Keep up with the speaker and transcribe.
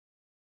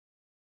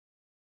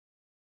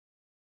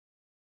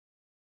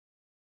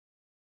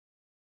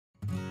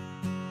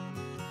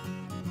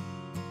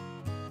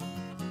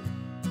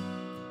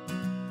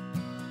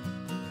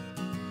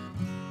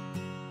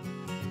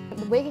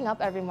waking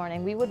up every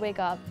morning, we would wake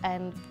up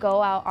and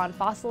go out on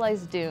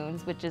fossilized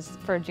dunes, which is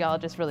for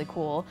geologists really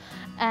cool,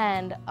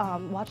 and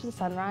watch the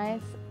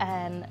sunrise.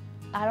 And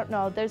I don't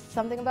know, there's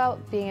something about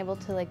being able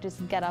to like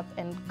just get up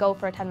and go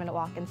for a 10-minute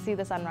walk and see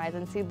the sunrise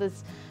and see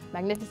this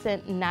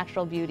magnificent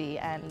natural beauty,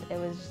 and it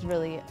was just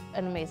really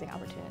an amazing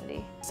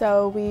opportunity.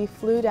 So we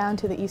flew down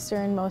to the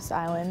easternmost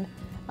island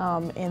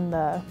in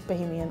the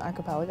Bahamian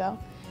archipelago,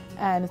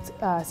 and it's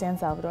San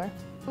Salvador.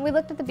 We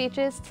looked at the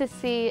beaches to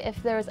see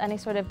if there was any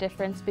sort of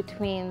difference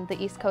between the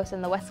East Coast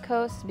and the West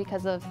Coast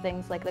because of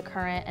things like the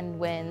current and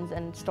winds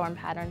and storm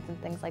patterns and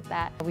things like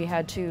that. We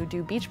had to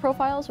do beach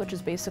profiles, which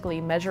is basically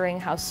measuring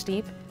how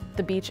steep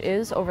the beach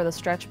is over the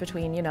stretch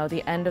between, you know,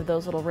 the end of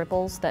those little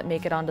ripples that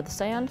make it onto the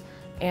sand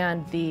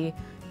and the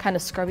kind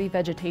of scrubby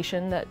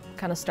vegetation that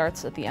kind of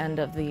starts at the end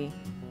of the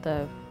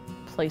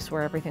place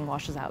where everything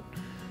washes out.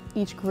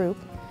 Each group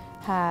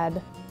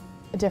had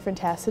a different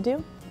task to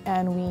do,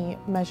 and we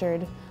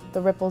measured the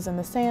ripples in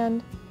the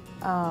sand.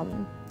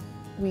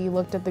 We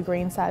looked at the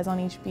grain size on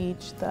each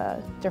beach,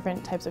 the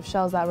different types of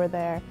shells that were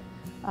there,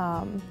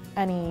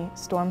 any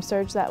storm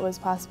surge that was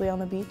possibly on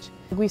the beach.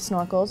 We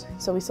snorkeled,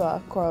 so we saw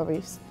coral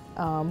reefs,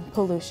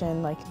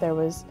 pollution, like there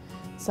was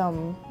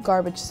some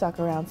garbage stuck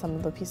around some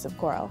of the piece of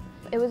coral.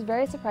 It was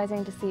very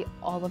surprising to see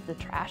all of the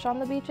trash on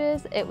the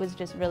beaches. It was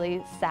just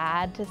really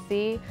sad to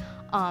see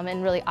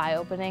and really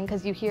eye-opening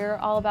because you hear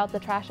all about the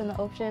trash in the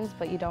oceans,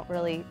 but you don't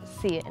really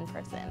see it in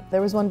person.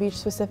 There was one beach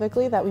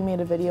specifically that we made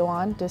a video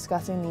on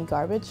discussing the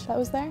garbage that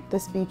was there.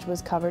 This beach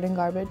was covered in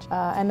garbage,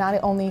 and not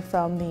only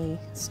from the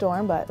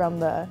storm, but from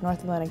the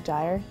North Atlantic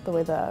Gyre, the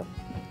way the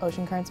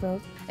ocean currents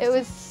move. It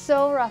was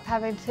so rough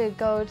having to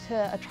go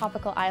to a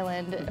tropical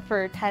island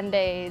for 10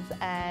 days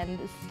and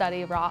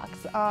study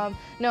rocks.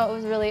 No, it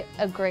was really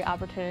a great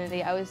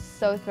opportunity. I was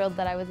so thrilled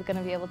that I was going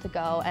to be able to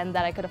go and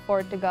that I could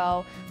afford to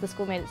go. The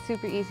school made it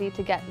super easy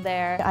to get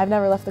there. I've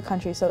never left the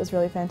country, so it was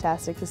really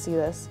fantastic to see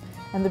this.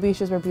 And the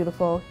beaches were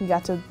beautiful. You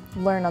got to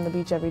learn on the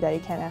beach every day.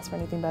 You can't ask for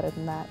anything better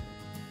than that.